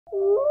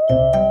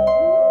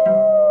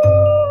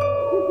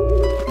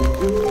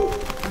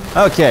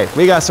Okay,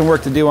 we got some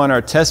work to do on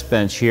our test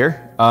bench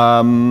here.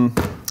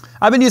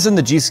 I've been using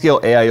the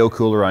G-Skill AIO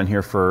cooler on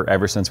here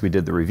ever since we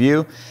did the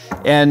review.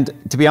 And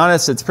to be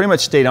honest, it's pretty much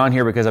stayed on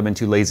here because I've been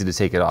too lazy to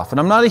take it off. And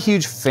I'm not a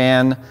huge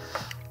fan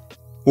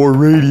or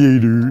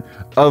radiator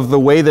of the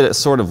way that it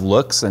sort of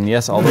looks. And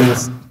yes, although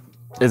this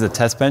is a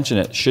test bench and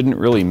it shouldn't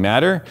really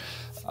matter,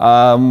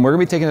 we're gonna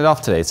be taking it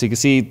off today. So you can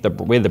see the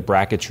way the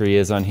bracketry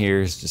is on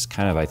here is just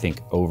kind of, I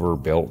think,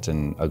 overbuilt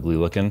and ugly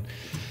looking.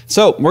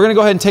 So we're gonna go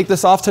ahead and take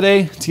this off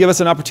today to give us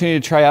an opportunity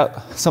to try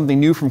out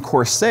something new from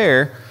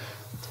Corsair,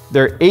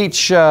 their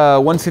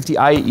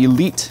H150i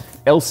Elite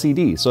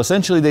LCD. So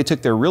essentially they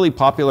took their really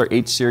popular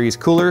H series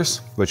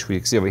coolers, which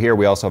we see over here.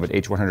 We also have an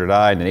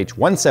H100i and an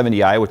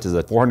H170i, which is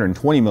a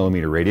 420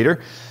 millimeter radiator.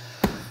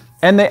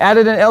 And they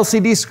added an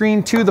LCD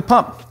screen to the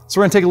pump. So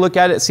we're gonna take a look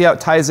at it, see how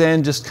it ties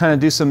in, just kind of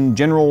do some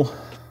general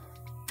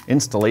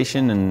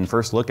installation and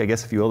first look, I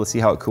guess, if you will, to see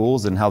how it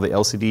cools and how the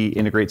LCD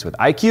integrates with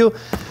IQ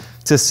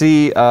to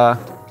see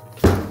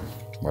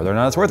whether or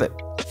not it's worth it.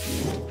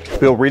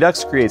 Build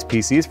Redux creates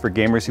PCs for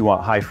gamers who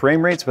want high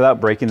frame rates without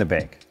breaking the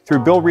bank. Through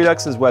Build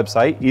Redux's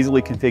website,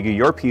 easily configure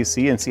your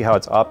PC and see how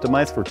it's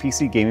optimized for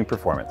PC gaming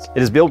performance.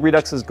 It is Build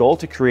Redux's goal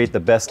to create the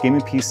best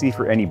gaming PC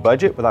for any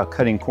budget without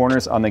cutting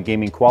corners on the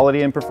gaming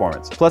quality and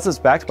performance. Plus, it's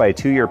backed by a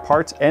 2-year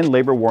parts and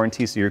labor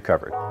warranty, so you're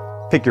covered.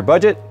 Pick your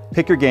budget,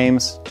 pick your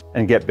games,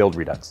 and get Build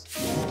Redux.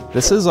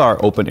 This is our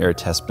open air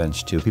test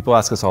bench too. People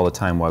ask us all the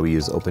time why we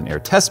use open air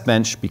test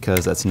bench,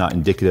 because that's not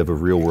indicative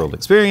of real world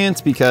experience,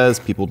 because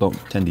people don't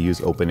tend to use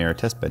open air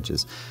test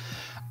benches.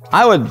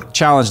 I would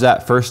challenge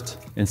that first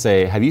and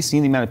say, have you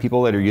seen the amount of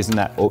people that are using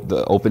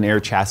the open air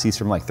chassis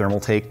from like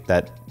Thermaltake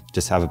that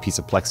just have a piece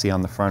of plexi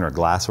on the front or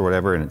glass or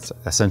whatever, and it's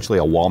essentially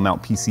a wall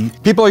mount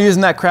PC? People are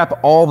using that crap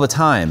all the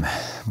time.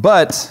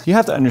 But you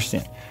have to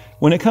understand,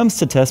 when it comes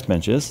to test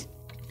benches,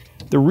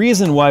 the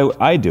reason why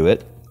I do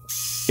it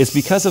is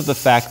because of the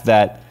fact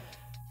that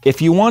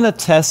if you want to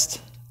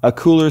test a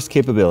cooler's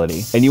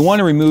capability and you want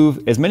to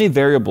remove as many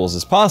variables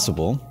as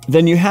possible,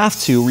 then you have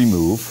to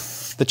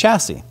remove the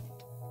chassis,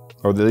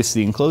 or at least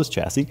the enclosed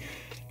chassis,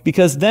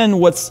 because then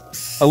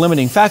what's a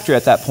limiting factor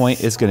at that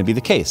point is going to be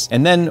the case.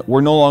 And then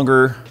we're no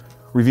longer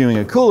reviewing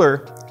a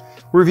cooler,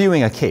 we're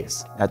reviewing a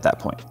case at that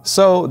point.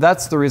 So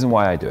that's the reason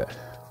why I do it.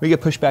 We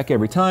get pushed back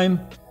every time,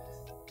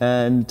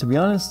 and to be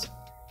honest,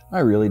 I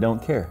really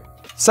don't care.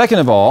 Second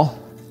of all,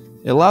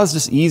 it allows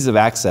just ease of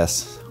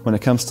access when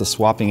it comes to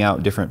swapping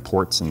out different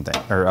ports and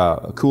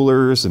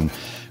coolers and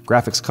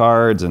graphics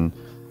cards and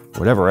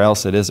whatever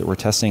else it is that we're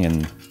testing.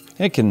 And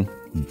it can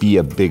be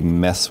a big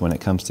mess when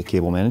it comes to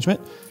cable management,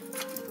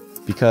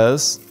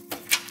 because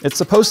it's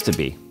supposed to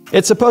be.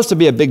 It's supposed to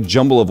be a big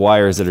jumble of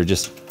wires that are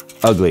just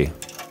ugly,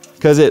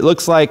 because it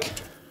looks like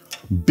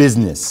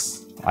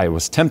business. I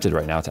was tempted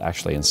right now to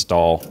actually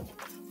install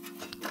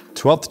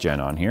 12th gen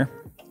on here,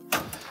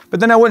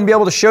 but then I wouldn't be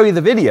able to show you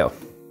the video.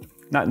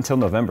 Not until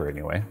November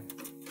anyway.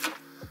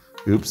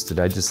 Oops, did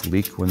I just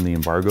leak when the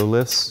embargo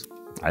lifts?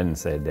 I didn't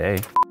say a day.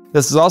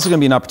 This is also gonna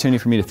be an opportunity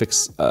for me to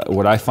fix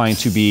what I find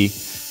to be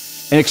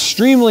an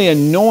extremely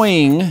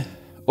annoying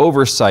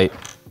oversight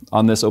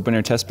on this open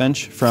air test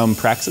bench from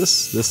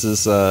Praxis. This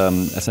is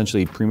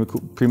essentially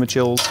Primo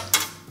Chill's,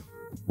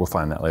 we'll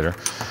find that later.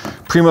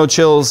 Primo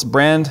Chill's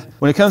brand.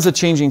 When it comes to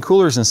changing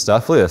coolers and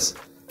stuff, look at this.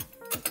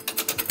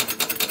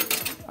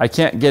 I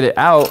can't get it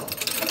out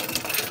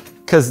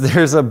because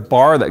there's a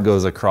bar that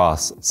goes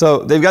across. So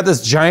they've got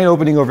this giant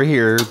opening over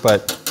here,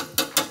 but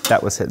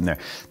that was hitting there.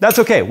 That's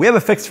okay, we have a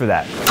fix for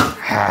that.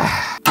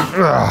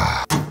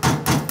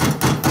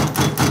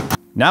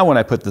 Now when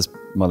I put this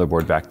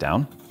motherboard back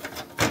down,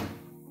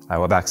 I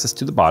will have access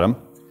to the bottom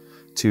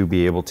to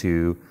be able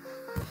to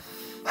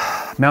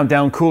mount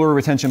down cooler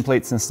retention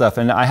plates and stuff.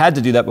 And I had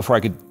to do that before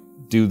I could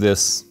do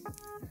this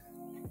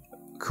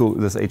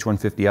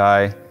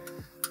H150i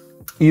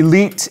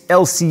Elite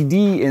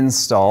LCD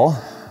install,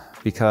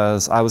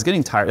 because I was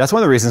getting tired. That's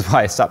one of the reasons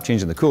why I stopped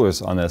changing the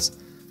coolers on this,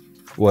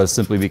 was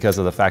simply because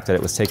of the fact that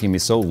it was taking me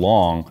so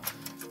long,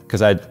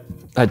 because I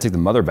had to take the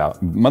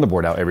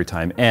motherboard out every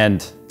time.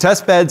 And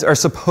test beds are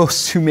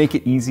supposed to make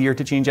it easier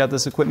to change out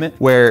this equipment,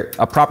 where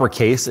a proper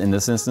case in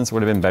this instance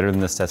would have been better than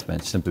this test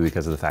bench, simply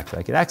because of the fact that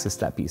I could access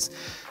that piece.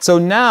 So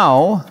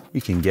now we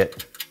can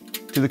get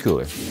to the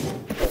cooler.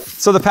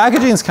 So the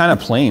packaging is kind of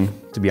plain,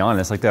 to be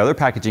honest. Like the other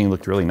packaging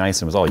looked really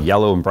nice and was all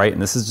yellow and bright,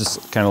 and this is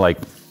just kind of like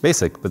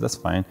basic, but that's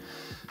fine.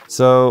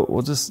 So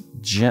we'll just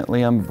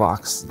gently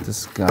unbox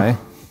this guy.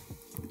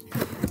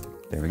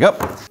 There we go.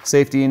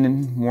 Safety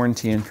and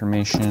warranty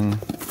information.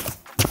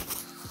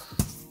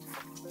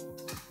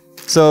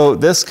 So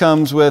this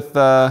comes with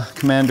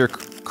Commander,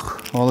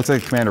 well, it looks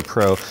like a Commander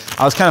Pro.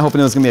 I was kind of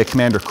hoping it was gonna be a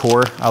Commander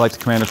Core. I like the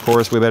Commander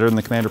Cores way better than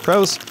the Commander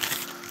Pros,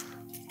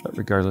 but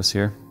regardless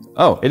here.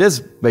 Oh, it is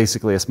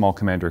basically a small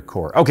Commander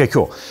Core. Okay,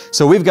 cool.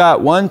 So we've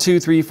got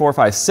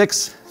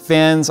 6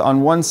 fans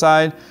on one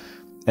side,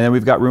 and then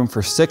we've got room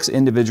for 6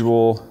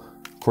 individual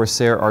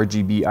Corsair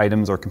RGB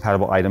items or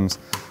compatible items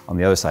on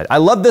the other side. I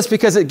love this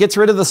because it gets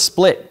rid of the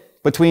split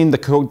between the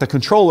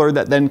controller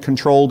that then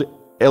controlled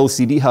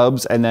LCD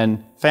hubs and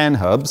then fan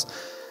hubs.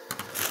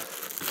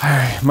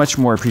 I much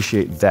more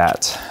appreciate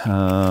that.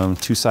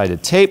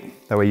 Two-sided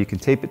tape, that way you can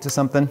tape it to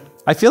something.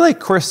 I feel like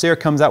Corsair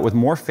comes out with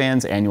more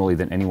fans annually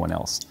than anyone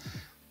else.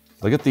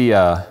 Look at the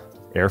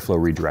airflow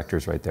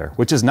redirectors right there,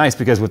 which is nice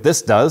because what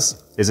this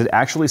does is it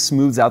actually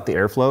smooths out the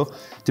airflow.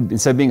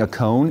 Instead of being a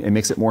cone, it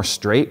makes it more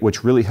straight,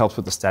 which really helps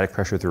with the static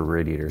pressure through a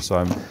radiator. So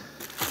I'm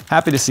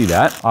happy to see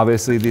that.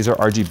 Obviously, these are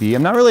RGB.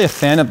 I'm not really a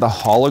fan of the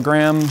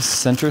hologram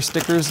center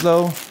stickers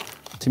though.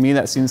 To me,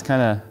 that seems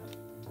kind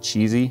of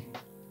cheesy.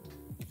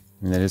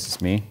 I mean, that is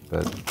just me,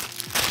 but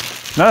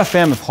not a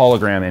fan of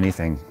hologram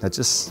anything. That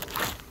just,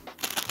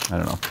 I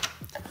don't know.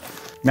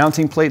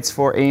 Mounting plates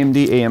for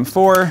AMD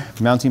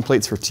AM4, mounting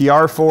plates for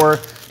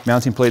TR4,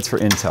 mounting plates for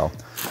Intel.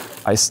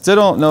 I still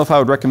don't know if I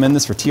would recommend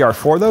this for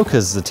TR4 though,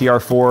 because the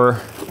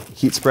TR4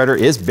 heat spreader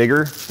is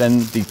bigger than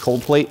the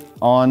cold plate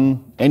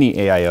on any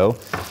AIO,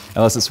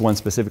 unless it's one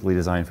specifically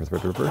designed for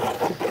Threadripper.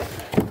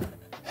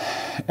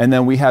 And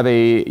then we have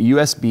a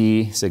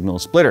USB signal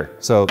splitter.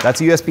 So that's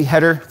a USB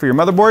header for your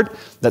motherboard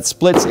that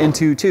splits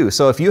into two.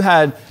 So if you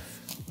had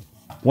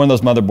one of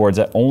those motherboards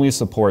that only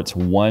supports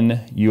one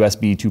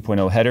USB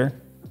 2.0 header,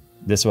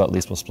 this will at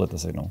least split the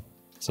signal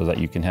so that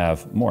you can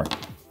have more.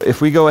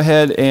 If we go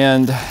ahead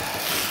and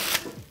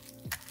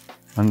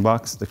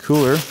unbox the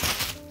cooler,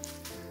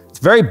 it's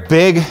very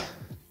big,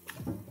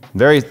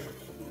 very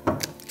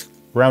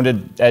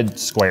rounded edge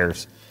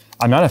squares.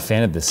 I'm not a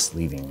fan of this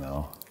sleeving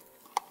though.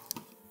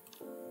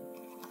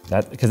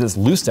 Because it's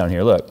loose down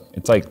here, look,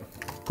 it's like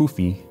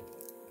poofy.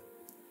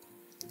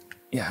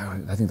 Yeah,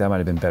 I think that might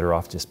have been better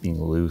off just being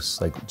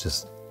loose, like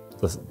just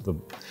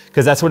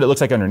because that's what it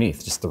looks like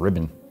underneath, just the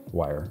ribbon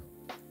wire.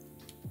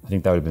 I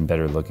think that would have been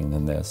better looking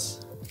than this.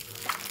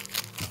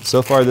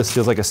 So far, this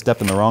feels like a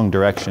step in the wrong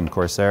direction,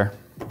 Corsair,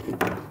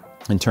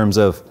 in terms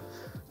of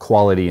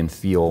quality and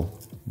feel.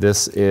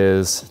 This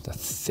is the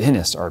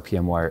thinnest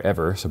RPM wire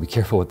ever, so be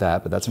careful with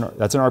that, but that's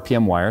an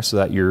RPM wire so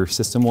that your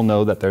system will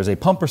know that there's a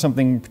pump or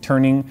something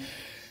turning.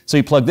 So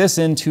you plug this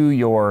into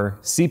your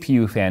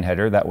CPU fan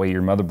header, that way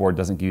your motherboard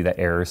doesn't give you that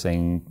error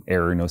saying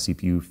error, no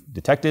CPU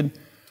detected.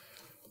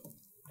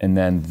 And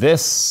then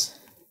this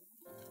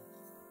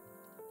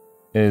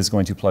is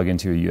going to plug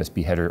into a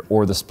USB header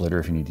or the splitter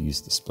if you need to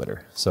use the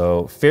splitter.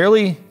 So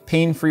fairly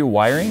pain-free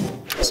wiring.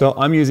 So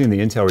I'm using the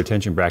Intel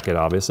retention bracket,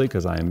 obviously,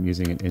 because I'm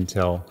using an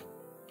Intel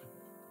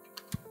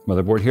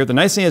motherboard here. The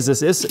nice thing is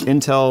this is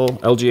Intel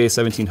LGA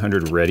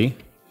 1700 ready.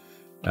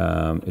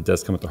 It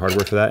does come with the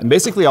hardware for that. And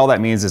basically all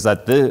that means is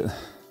that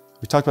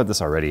we talked about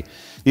this already.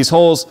 These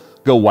holes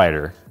go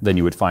wider than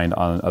you would find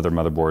on other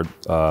motherboard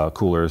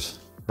coolers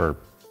or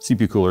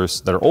CPU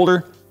coolers that are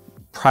older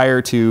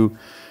prior to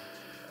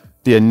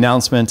the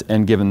announcement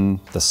and given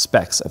the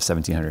specs of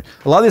 1700.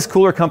 A lot of these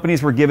cooler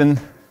companies were given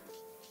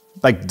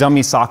like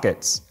dummy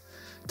sockets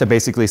to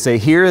basically say,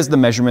 here is the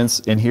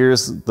measurements and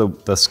here's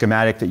the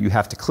schematic that you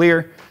have to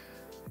clear.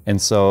 And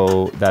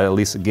so that at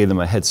least gave them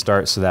a head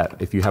start so that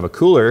if you have a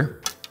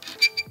cooler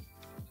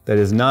that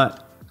is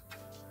not,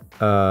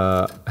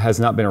 has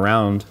not been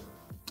around,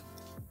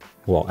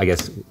 well, I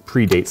guess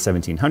predates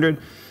 1700,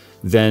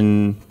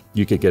 then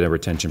you could get a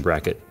retention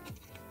bracket.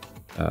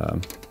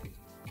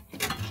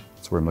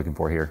 That's what I'm looking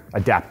for here,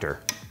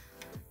 adapter.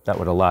 That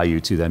would allow you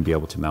to then be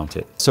able to mount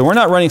it. So we're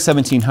not running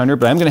 1700,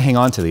 but I'm gonna hang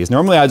on to these.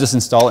 Normally I just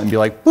install it and be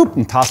like, boop,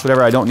 and toss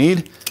whatever I don't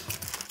need.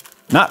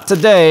 Not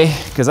today,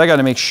 because I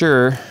gotta make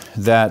sure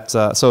that,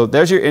 so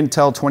there's your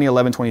Intel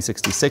 2011,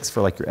 2066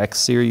 for like your X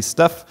series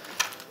stuff.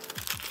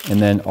 And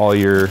then all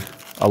your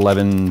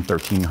 11,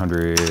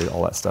 1300,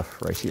 all that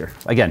stuff right here.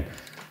 Again,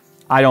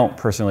 I don't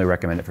personally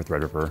recommend it for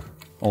Threadripper,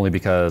 only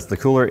because the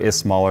cooler is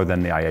smaller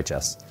than the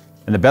IHS.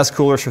 And the best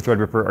coolers for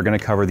Threadripper are gonna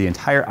cover the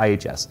entire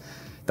IHS.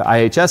 The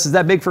IHS is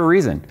that big for a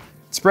reason.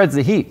 It spreads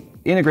the heat,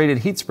 integrated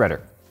heat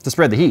spreader to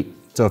spread the heat.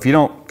 So if you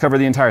don't cover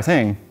the entire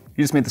thing,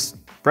 you just made the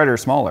spreader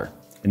smaller,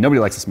 and nobody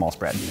likes a small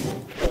spread.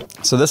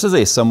 So this is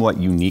a somewhat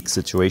unique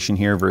situation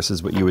here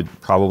versus what you would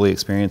probably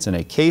experience in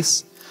a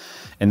case.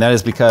 And that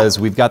is because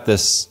we've got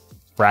this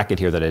bracket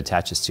here that it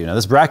attaches to. Now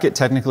this bracket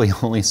technically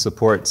only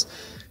supports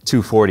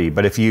 240,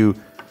 but if you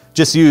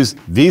just use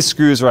these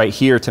screws right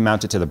here to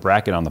mount it to the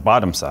bracket on the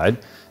bottom side,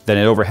 then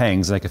it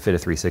overhangs and I could fit a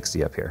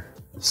 360 up here.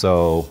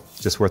 So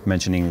just worth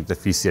mentioning that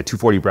if you see a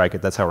 240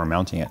 bracket, that's how we're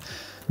mounting it.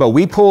 But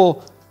we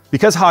pull,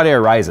 because hot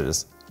air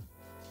rises,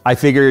 I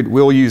figured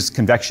we'll use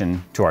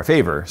convection to our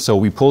favor. So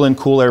we pull in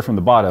cool air from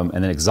the bottom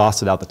and then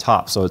exhaust it out the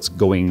top. So it's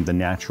going the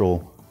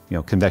natural,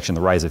 convection,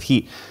 the rise of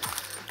heat.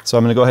 So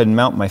I'm gonna go ahead and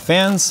mount my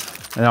fans,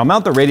 and I'll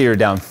mount the radiator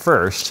down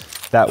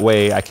first. That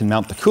way I can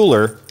mount the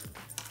cooler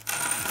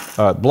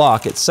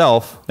block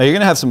itself. Now you're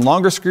gonna have some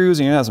longer screws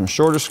and you're gonna have some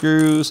shorter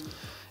screws.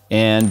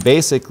 And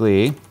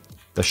basically,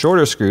 the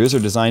shorter screws are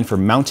designed for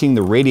mounting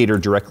the radiator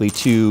directly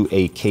to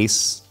a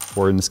case,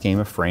 or in this game,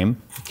 a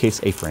frame,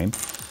 a frame.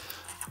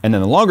 And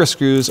then the longer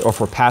screws are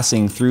for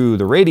passing through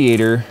the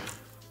radiator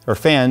or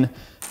fan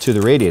to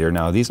the radiator.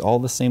 Now, are these all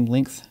the same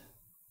length?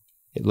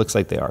 It looks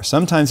like they are.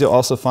 Sometimes you'll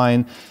also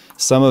find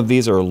Some of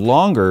these are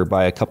longer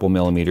by a couple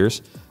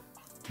millimeters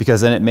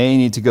because then it may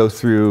need to go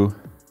through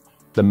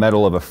the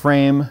metal of a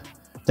frame,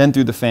 then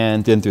through the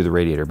fan, then through the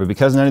radiator. But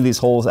because none of these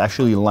holes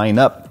actually line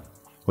up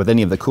with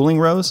any of the cooling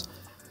rows,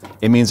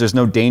 it means there's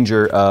no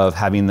danger of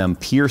having them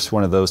pierce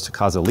one of those to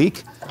cause a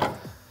leak.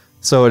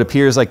 So it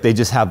appears like they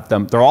just have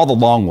them, they're all the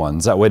long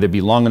ones. That way they'd be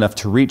long enough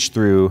to reach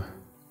through,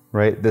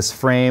 right, this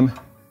frame,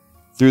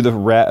 through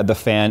the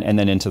fan, and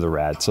then into the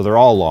rad. So they're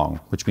all long,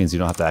 which means you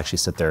don't have to actually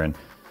sit there and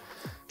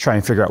try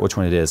and figure out which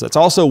one it is. That's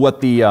also what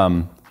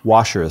the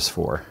washer is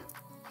for.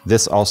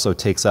 This also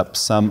takes up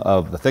some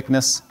of the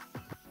thickness.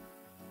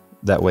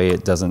 That way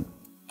it doesn't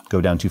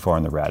go down too far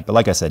in the rad. But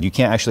like I said, you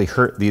can't actually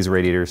hurt these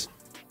radiators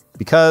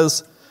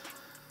because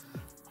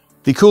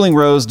the cooling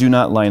rows do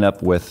not line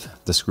up with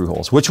the screw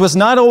holes, which was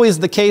not always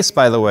the case,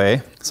 by the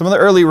way. Some of the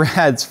early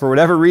rads, for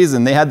whatever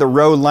reason, they had the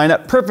row line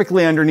up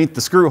perfectly underneath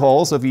the screw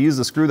hole. So if you used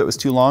a screw that was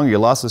too long, or you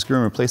lost the screw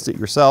and replaced it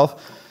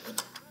yourself,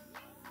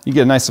 you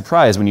get a nice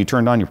surprise when you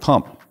turned on your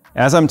pump.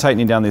 As I'm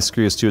tightening down these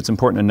screws too, it's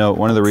important to note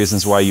one of the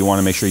reasons why you want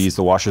to make sure you use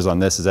the washers on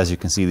this is, as you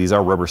can see, these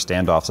are rubber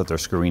standoffs that they're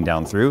screwing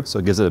down through. So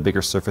it gives it a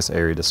bigger surface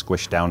area to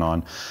squish down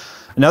on.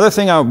 Another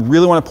thing I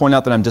really want to point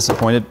out that I'm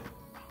disappointed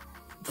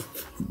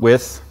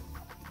with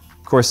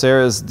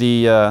Corsair is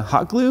the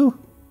hot glue.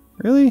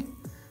 Really?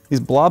 These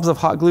blobs of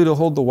hot glue to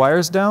hold the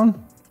wires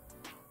down?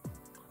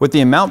 With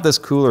the amount this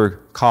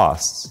cooler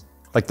costs,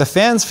 like the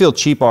fans feel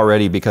cheap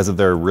already because of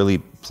their really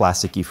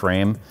plasticky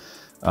frame,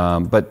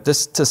 but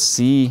just to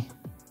see,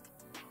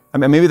 I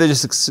mean, maybe they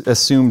just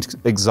assumed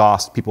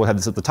exhaust. People had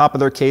this at the top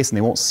of their case and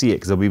they won't see it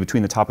because it'll be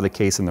between the top of the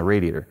case and the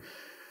radiator.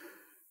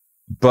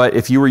 But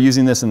if you were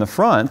using this in the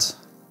front,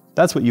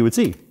 that's what you would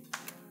see.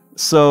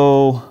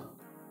 So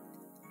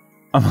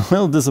I'm a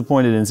little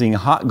disappointed in seeing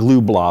hot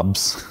glue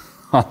blobs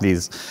on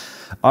these.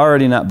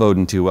 Already not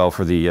boding too well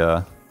for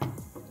the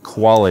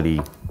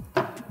quality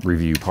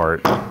review part.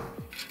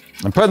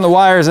 I'm putting the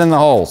wires in the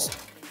holes.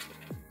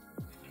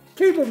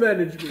 Cable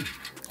management.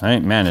 I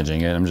ain't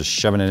managing it, I'm just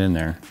shoving it in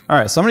there. All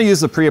right, so I'm gonna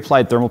use the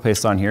pre-applied thermal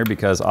paste on here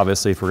because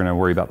obviously if we're gonna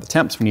worry about the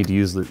temps, we need to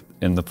use it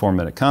in the form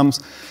that it comes.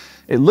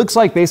 It looks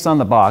like based on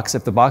the box,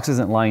 if the box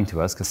isn't lying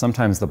to us, because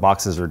sometimes the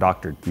boxes are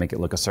doctored to make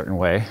it look a certain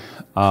way,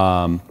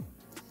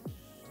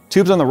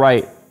 tubes on the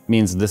right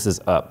means this is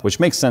up, which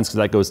makes sense because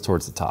that goes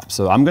towards the top.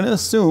 So I'm gonna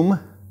assume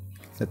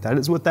that that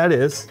is what that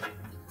is.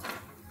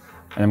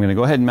 And I'm gonna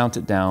go ahead and mount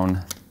it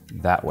down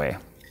that way.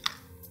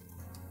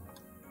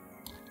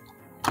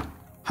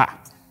 Ha!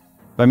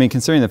 But I mean,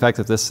 considering the fact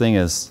that this thing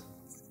is,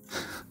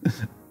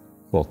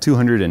 well,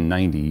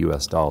 290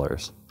 US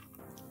dollars,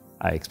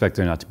 I expect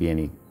there not to be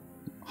any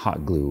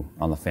hot glue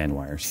on the fan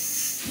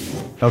wires.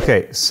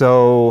 Okay,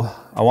 so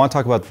I want to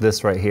talk about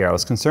this right here. I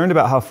was concerned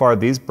about how far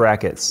these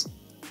brackets,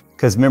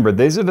 because remember,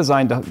 these are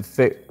designed to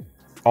fit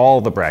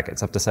all the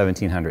brackets up to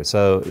 1700.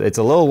 So it's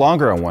a little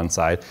longer on one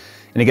side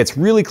and it gets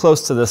really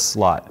close to this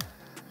slot.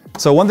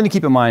 So one thing to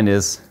keep in mind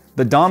is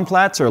the Dom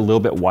plats are a little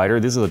bit wider.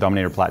 These are the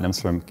Dominator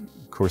Platinums from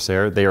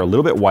Corsair. They are a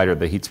little bit wider.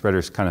 The heat spreader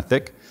is kind of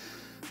thick.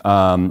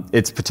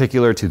 It's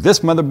particular to this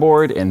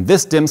motherboard and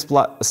this DIMM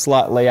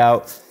slot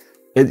layout.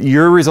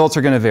 Your results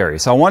are going to vary.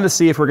 So I wanted to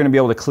see if we're going to be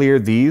able to clear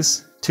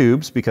these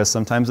tubes because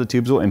sometimes the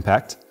tubes will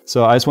impact.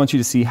 So I just want you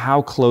to see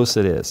how close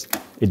it is.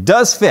 It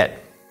does fit.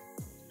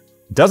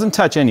 It doesn't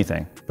touch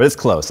anything, but it's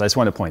close. I just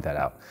want to point that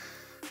out.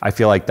 I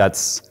feel like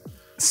that's,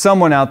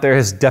 someone out there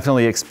has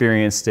definitely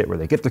experienced it where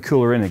they get the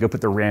cooler in, they go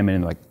put the RAM in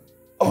and they're like,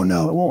 oh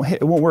no,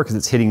 it won't work because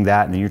it's hitting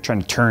that and then you're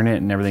trying to turn it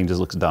and everything just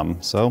looks dumb.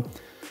 So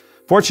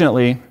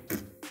fortunately,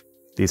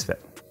 these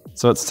fit.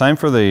 So it's time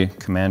for the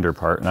commander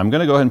part, and I'm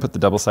gonna go ahead and put the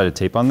double-sided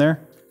tape on there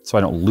so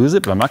I don't lose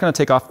it, but I'm not gonna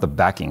take off the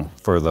backing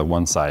for the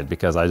one side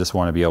because I just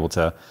wanna be able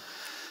to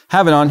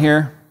have it on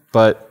here,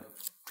 but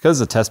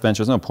because it's a test bench,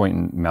 there's no point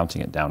in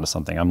mounting it down to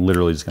something. I'm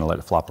literally just gonna let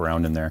it flop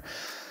around in there.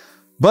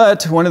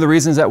 But one of the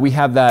reasons that we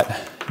have that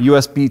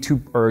USB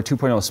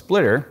 2.0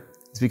 splitter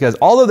is because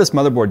although this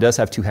motherboard does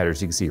have two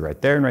headers, you can see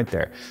right there and right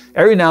there,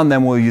 every now and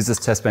then we'll use this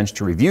test bench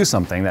to review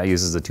something that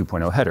uses a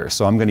 2.0 header.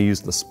 So I'm gonna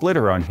use the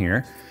splitter on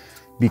here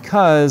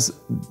because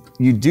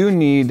you do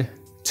need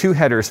two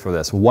headers for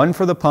this, one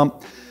for the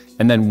pump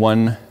and then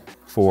one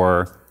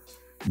for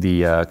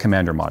the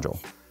commander module.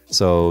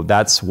 So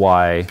that's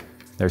why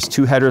there's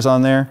two headers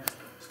on there.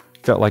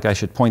 Felt like I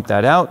should point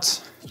that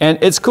out. And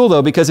it's cool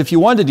though, because if you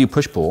wanted to do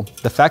push-pull,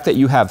 the fact that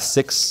you have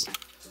 6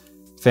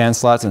 fan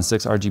slots and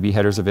 6 RGB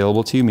headers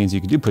available to you means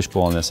you could do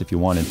push-pull on this if you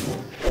wanted.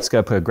 Just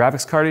gotta put a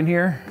graphics card in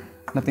here.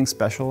 Nothing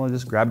special, I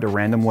just grabbed a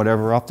random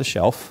whatever off the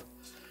shelf.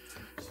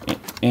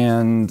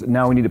 And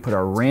now we need to put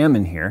our RAM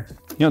in here.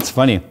 You know, it's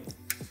funny.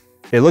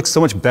 It looks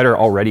so much better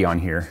already on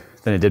here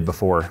than it did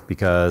before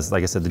because,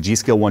 like I said, the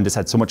G.Skill one just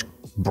had so much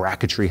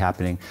bracketry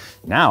happening.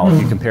 Now,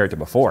 if you compare it to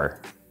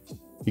before,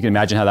 you can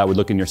imagine how that would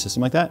look in your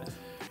system like that.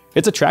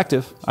 It's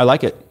attractive. I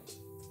like it.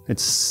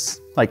 It's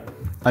like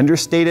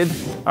understated.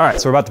 All right,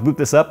 so we're about to boot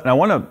this up, and I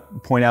want to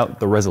point out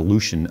the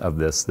resolution of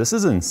this. This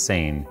is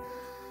insane.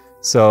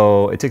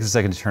 So it takes a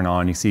second to turn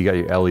on. You see you got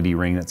your LED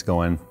ring that's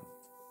going.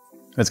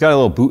 It's got a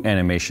little boot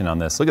animation on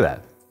this. Look at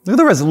that. Look at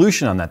the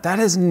resolution on that. That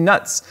is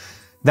nuts.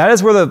 That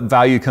is where the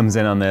value comes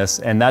in on this,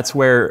 and that's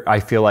where I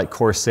feel like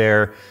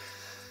Corsair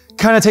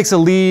kind of takes a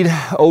lead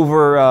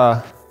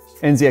over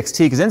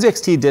NZXT, because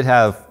NZXT did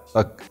have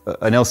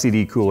an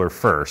LCD cooler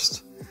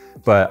first,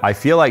 but I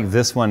feel like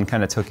this one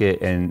kind of took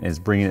it and is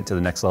bringing it to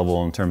the next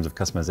level in terms of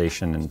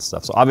customization and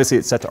stuff. So obviously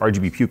it's set to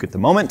RGB puke at the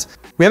moment.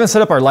 We haven't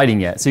set up our lighting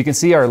yet, so you can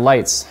see our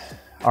lights.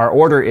 Our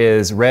order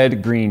is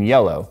red, green,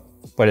 yellow,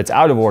 but it's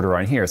out of order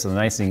on here. So the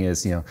nice thing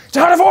is, it's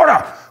out of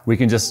order! We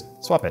can just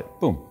swap it,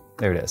 boom,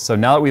 there it is. So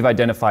now that we've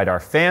identified our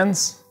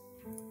fans,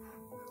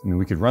 I mean,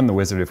 we could run the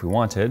wizard if we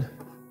wanted.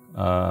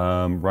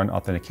 Run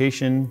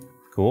authentication,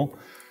 cool.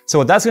 So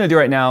what that's gonna do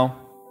right now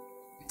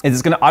is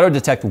it's gonna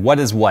auto-detect what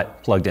is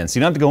what plugged in. So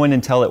you don't have to go in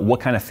and tell it what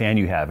kind of fan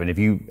you have. And if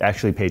you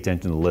actually pay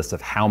attention to the list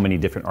of how many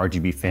different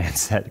RGB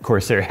fans that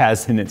Corsair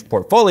has in its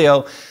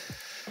portfolio,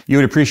 you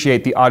would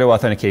appreciate the auto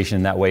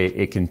authentication. That way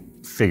it can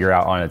figure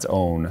out on its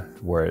own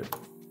where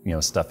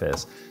stuff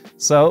is.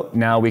 So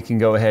now we can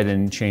go ahead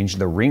and change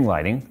the ring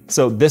lighting.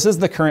 So this is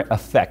the current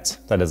effect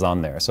that is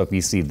on there. So if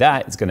you see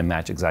that, it's gonna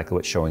match exactly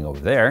what's showing over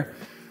there.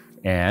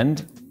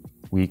 And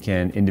we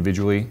can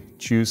individually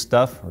choose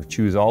stuff or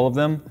choose all of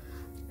them.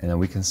 And then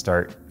we can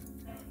start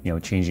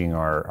changing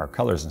our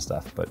colors and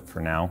stuff. But for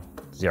now,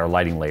 see our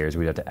lighting layers,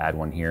 we'd have to add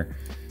one here.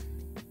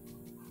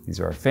 These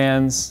are our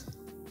fans.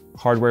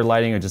 Hardware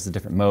lighting are just a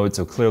different mode.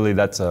 So clearly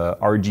that's a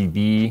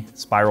RGB,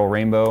 spiral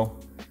rainbow,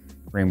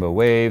 rainbow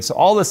wave. So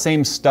all the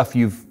same stuff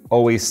you've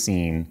always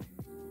seen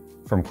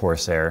from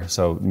Corsair.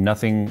 So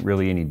nothing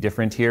really any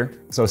different here.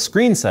 So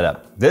screen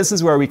setup. This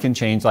is where we can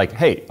change like,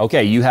 hey,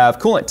 okay, you have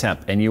coolant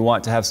temp and you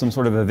want to have some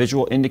sort of a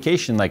visual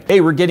indication like,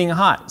 hey, we're getting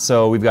hot.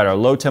 So we've got our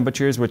low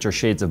temperatures, which are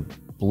shades of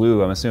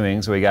blue, I'm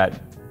assuming. So we got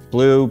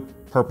blue,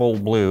 purple,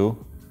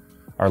 blue.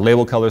 Our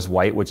label color is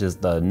white, which is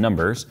the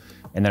numbers.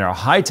 And then our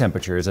high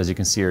temperatures, as you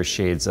can see, are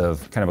shades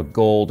of kind of a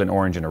gold, an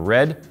orange, and a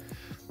red.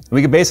 And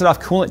we can base it off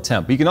coolant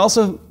temp. You can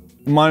also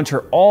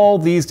monitor all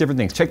these different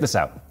things. Check this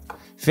out.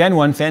 Fan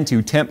 1, fan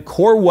 2, temp,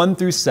 core 1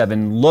 through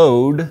 7,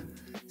 load,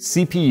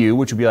 CPU,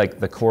 which would be like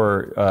the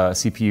core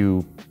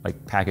CPU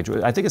like package.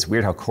 I think it's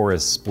weird how core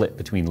is split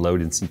between load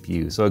and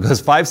CPU. So it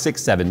goes 5,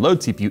 6, 7, load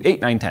CPU,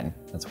 8, 9, 10.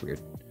 That's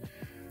weird.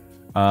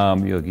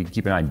 You'll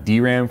keep an eye on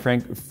DRAM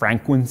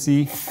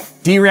frequency,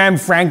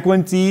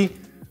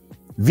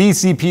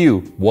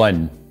 vCPU,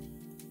 1.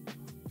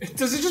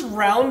 Does it just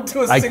round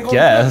to a single I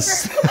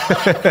guess.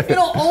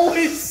 It'll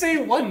always say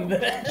 1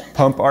 then.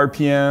 Pump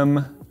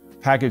RPM,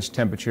 package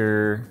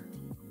temperature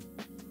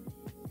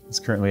is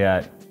currently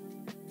at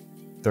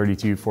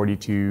 32,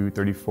 42,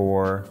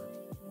 34,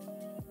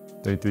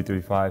 33,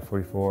 35,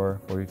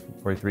 44, 40,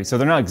 43. So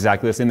they're not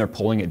exactly the same, they're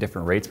pulling at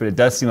different rates, but it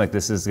does seem like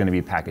this is gonna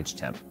be package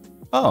temp.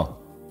 Oh,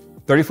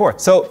 34.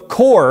 So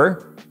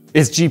core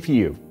is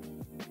GPU.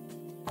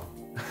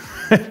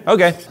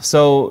 Okay,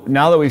 so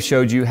now that we've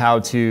showed you how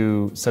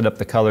to set up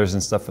the colors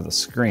and stuff for the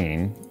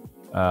screen,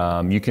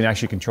 you can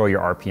actually control your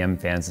RPM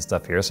fans and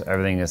stuff here. So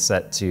everything is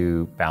set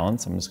to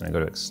balance. I'm just gonna go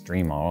to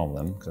extreme on all of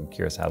them because I'm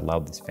curious how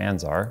loud these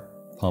fans are.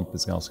 Pump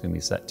is also gonna be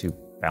set to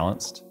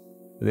balanced.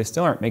 But they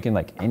still aren't making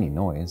like any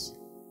noise.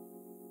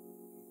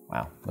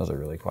 Wow, those are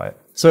really quiet.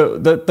 So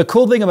the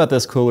cool thing about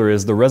this cooler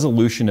is the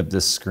resolution of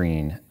this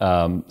screen.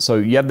 So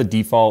you have the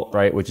default,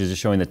 right, which is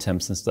just showing the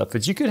temps and stuff,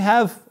 but you could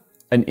have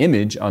an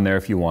image on there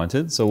if you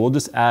wanted. So we'll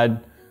just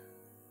add,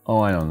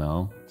 oh, I don't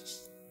know.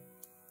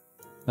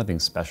 Nothing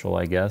special,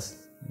 I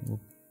guess.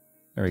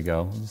 There we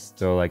go. Just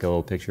throw like a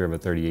little picture of a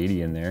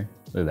 3080 in there.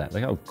 Look at that,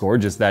 look how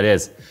gorgeous that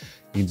is.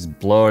 You can just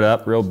blow it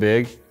up real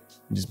big.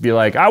 Just be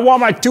like, I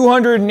want my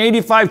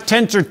 285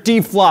 tensor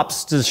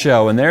T-flops to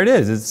show. And there it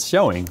is, it's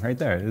showing right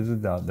there.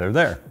 They're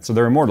there. So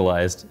they're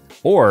immortalized.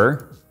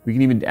 Or we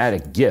can even add a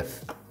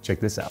GIF. Check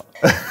this out.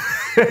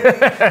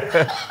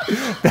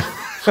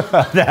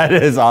 That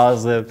is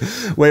awesome.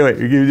 Wait,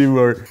 you're giving me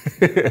more.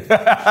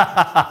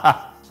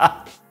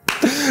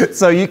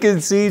 So you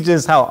can see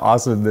just how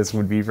awesome this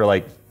would be for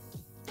like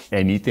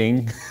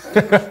anything.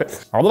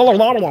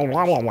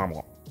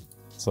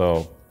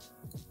 So,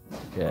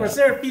 yeah.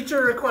 Corsair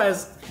feature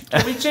request.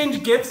 Can we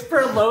change GIFs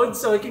per load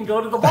so it can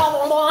go to the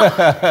blah, blah,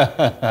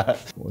 blah?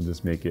 We'll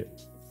just make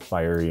it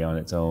fiery on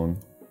its own.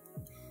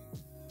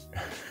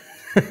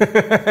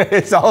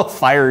 It's all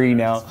fiery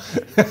now.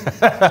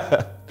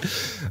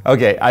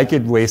 Okay, I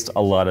could waste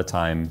a lot of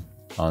time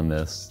on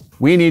this.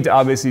 We need to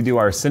obviously do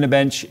our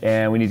Cinebench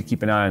and we need to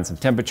keep an eye on some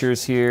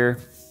temperatures here.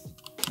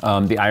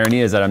 The irony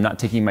is that I'm not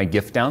taking my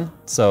GIF down,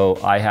 so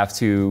I have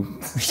to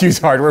use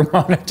Hardware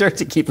Monitor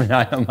to keep an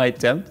eye on my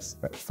temps.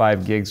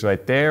 5 gigs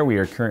right there. We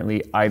are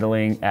currently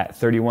idling at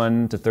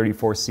 31 to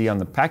 34C on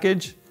the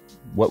package.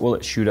 What will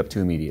it shoot up to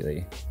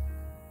immediately?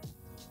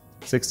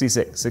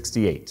 66,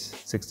 68,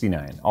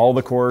 69. All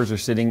the cores are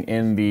sitting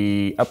in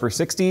the upper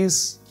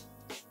 60s.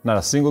 Not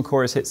a single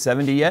core has hit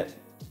 70 yet.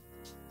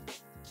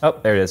 Oh,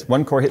 there it is.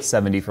 One core hit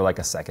 70 for like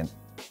a second.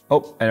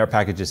 Oh, and our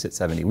package just hit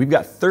 70. We've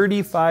got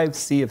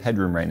 35C of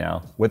headroom right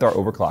now with our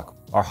overclock.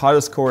 Our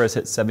hottest core has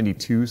hit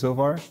 72 so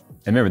far.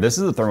 And remember, this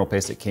is the thermal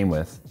paste it came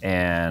with.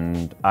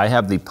 And I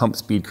have the pump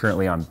speed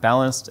currently on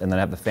balanced, and then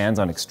I have the fans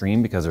on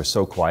extreme because they're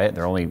so quiet.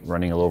 They're only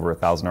running a little over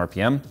 1,000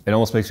 RPM. It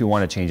almost makes me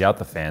want to change out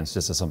the fans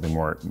just to something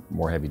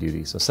more heavy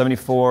duty. So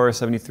 74,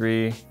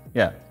 73,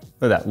 yeah,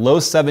 look at that, low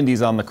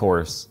 70s on the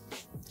cores.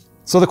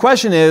 So the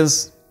question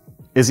is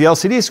the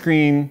LCD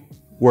screen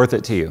worth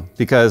it to you?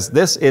 Because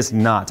this is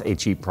not a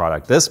cheap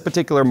product. This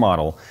particular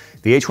model,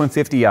 the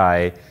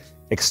H150i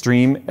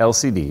Extreme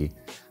LCD,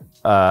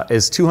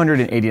 is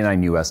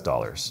 $289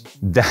 US.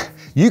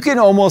 You can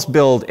almost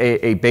build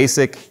a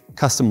basic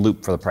custom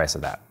loop for the price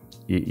of that.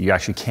 You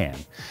actually can.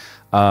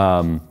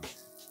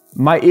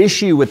 My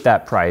issue with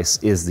that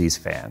price is these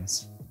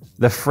fans.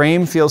 The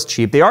frame feels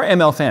cheap. They are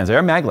ML fans, they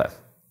are maglev.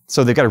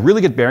 So they've got a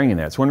really good bearing in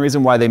there. It's one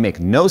reason why they make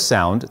no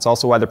sound. It's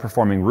also why they're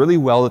performing really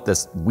well at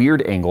this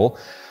weird angle.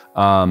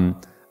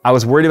 I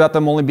was worried about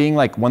them only being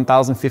like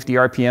 1050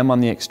 RPM on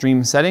the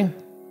extreme setting.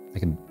 I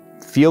can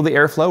feel the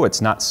airflow. It's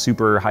not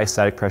super high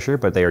static pressure,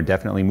 but they are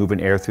definitely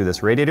moving air through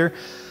this radiator.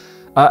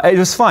 It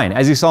was fine,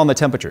 as you saw in the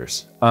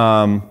temperatures.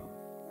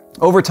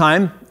 Over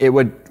time, it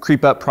would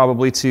creep up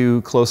probably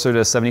to closer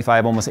to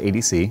 75, almost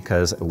 80 C,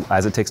 because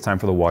as it takes time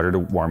for the water to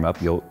warm up,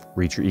 you'll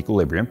reach your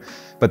equilibrium.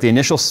 But the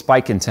initial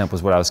spike in temp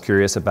was what I was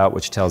curious about,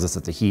 which tells us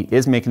that the heat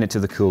is making it to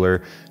the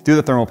cooler, through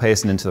the thermal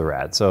paste and into the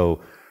rad.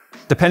 So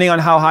depending on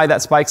how high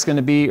that spike's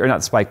gonna be, or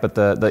not spike, but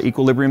the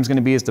equilibrium's gonna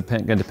be, is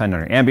gonna depend on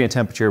your ambient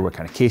temperature, what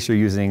kind of case you're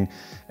using,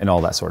 and all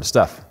that sort of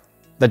stuff.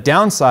 The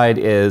downside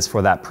is,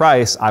 for that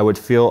price, I would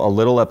feel a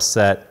little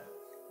upset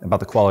about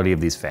the quality of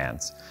these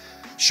fans.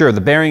 Sure,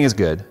 the bearing is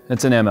good.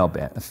 It's an ML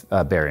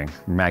bearing,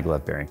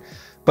 maglev bearing.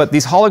 But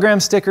these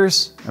hologram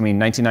stickers, I mean,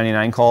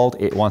 1999 called,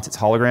 it wants its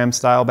hologram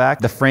style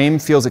back. The frame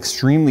feels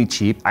extremely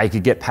cheap. I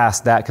could get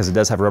past that because it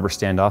does have rubber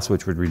standoffs,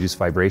 which would reduce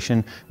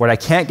vibration. What I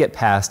can't get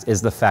past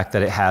is the fact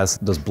that it has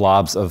those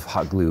blobs of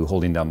hot glue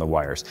holding down the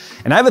wires.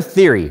 And I have a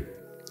theory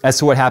as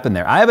to what happened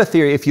there. I have a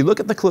theory, if you look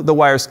at the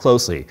wires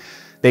closely,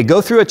 they go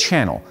through a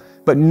channel.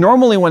 But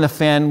normally when a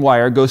fan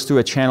wire goes through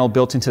a channel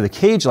built into the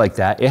cage like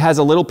that, it has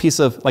a little piece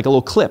of, like a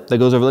little clip that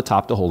goes over the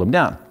top to hold them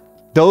down.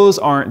 Those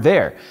aren't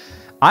there.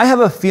 I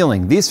have a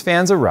feeling these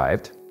fans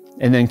arrived,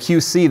 and then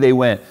QC, they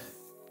went,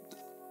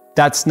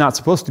 that's not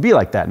supposed to be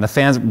like that. And the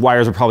fans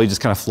wires are probably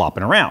just kind of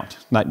flopping around,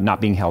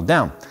 not being held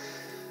down.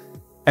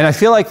 And I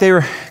feel like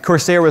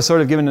Corsair was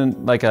sort of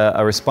given like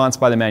a response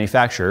by the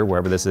manufacturer,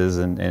 wherever this is,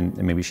 and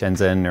maybe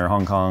Shenzhen or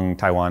Hong Kong,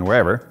 Taiwan,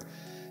 wherever,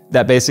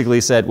 that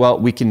basically said, well,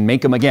 we can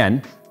make them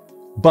again,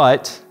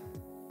 but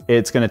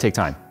it's gonna take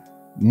time.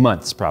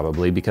 Months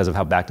probably, because of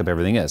how backed up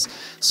everything is.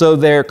 So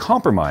their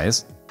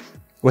compromise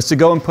was to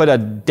go and put a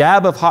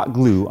dab of hot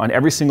glue on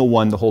every single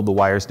one to hold the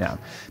wires down,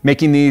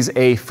 making these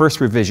a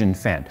first revision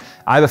fan.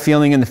 I have a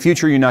feeling in the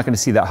future you're not gonna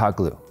see that hot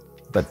glue.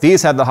 But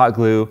these have the hot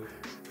glue,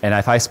 and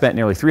if I spent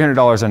nearly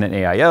 $300 on an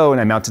AIO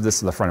and I mounted this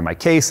to the front of my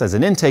case as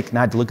an intake and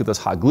I had to look at those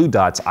hot glue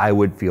dots, I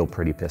would feel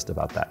pretty pissed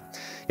about that.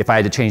 If I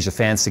had to change the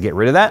fans to get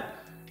rid of that,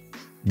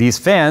 these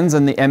fans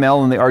and the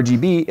ML and the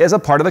RGB is a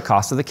part of the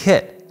cost of the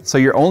kit. So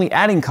you're only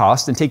adding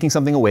cost and taking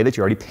something away that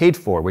you already paid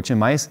for, which in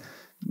my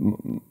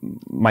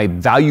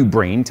value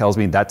brain tells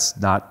me that's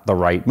not the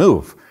right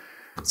move.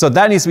 So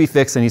that needs to be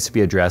fixed, that needs to be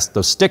addressed.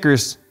 Those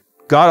stickers,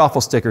 god-awful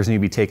stickers, need to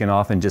be taken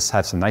off and just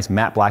have some nice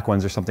matte black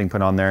ones or something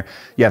put on there.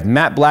 You have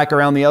matte black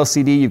around the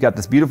LCD, you've got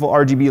this beautiful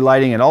RGB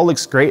lighting, it all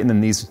looks great, and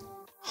then these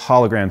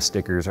hologram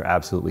stickers are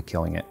absolutely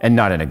killing it, and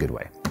not in a good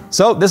way.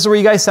 So this is where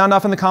you guys sound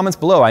off in the comments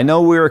below. I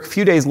know we're a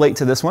few days late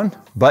to this one,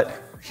 but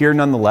here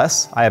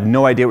nonetheless. I have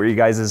no idea what your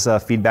guys'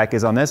 feedback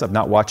is on this. I've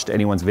not watched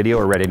anyone's video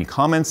or read any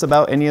comments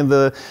about any of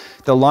the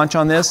launch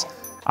on this.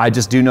 I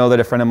just do know that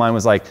a friend of mine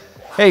was like,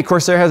 hey,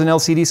 Corsair has an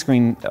LCD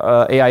screen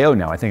AIO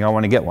now. I think I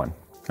want to get one.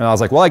 And I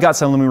was like, well, I got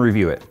some, let me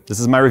review it.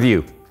 This is my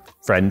review,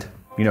 friend.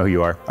 You know who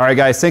you are. All right,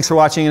 guys, thanks for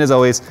watching. And as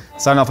always,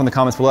 sign off in the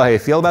comments below how you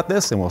feel about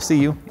this, and we'll see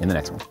you in the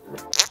next one.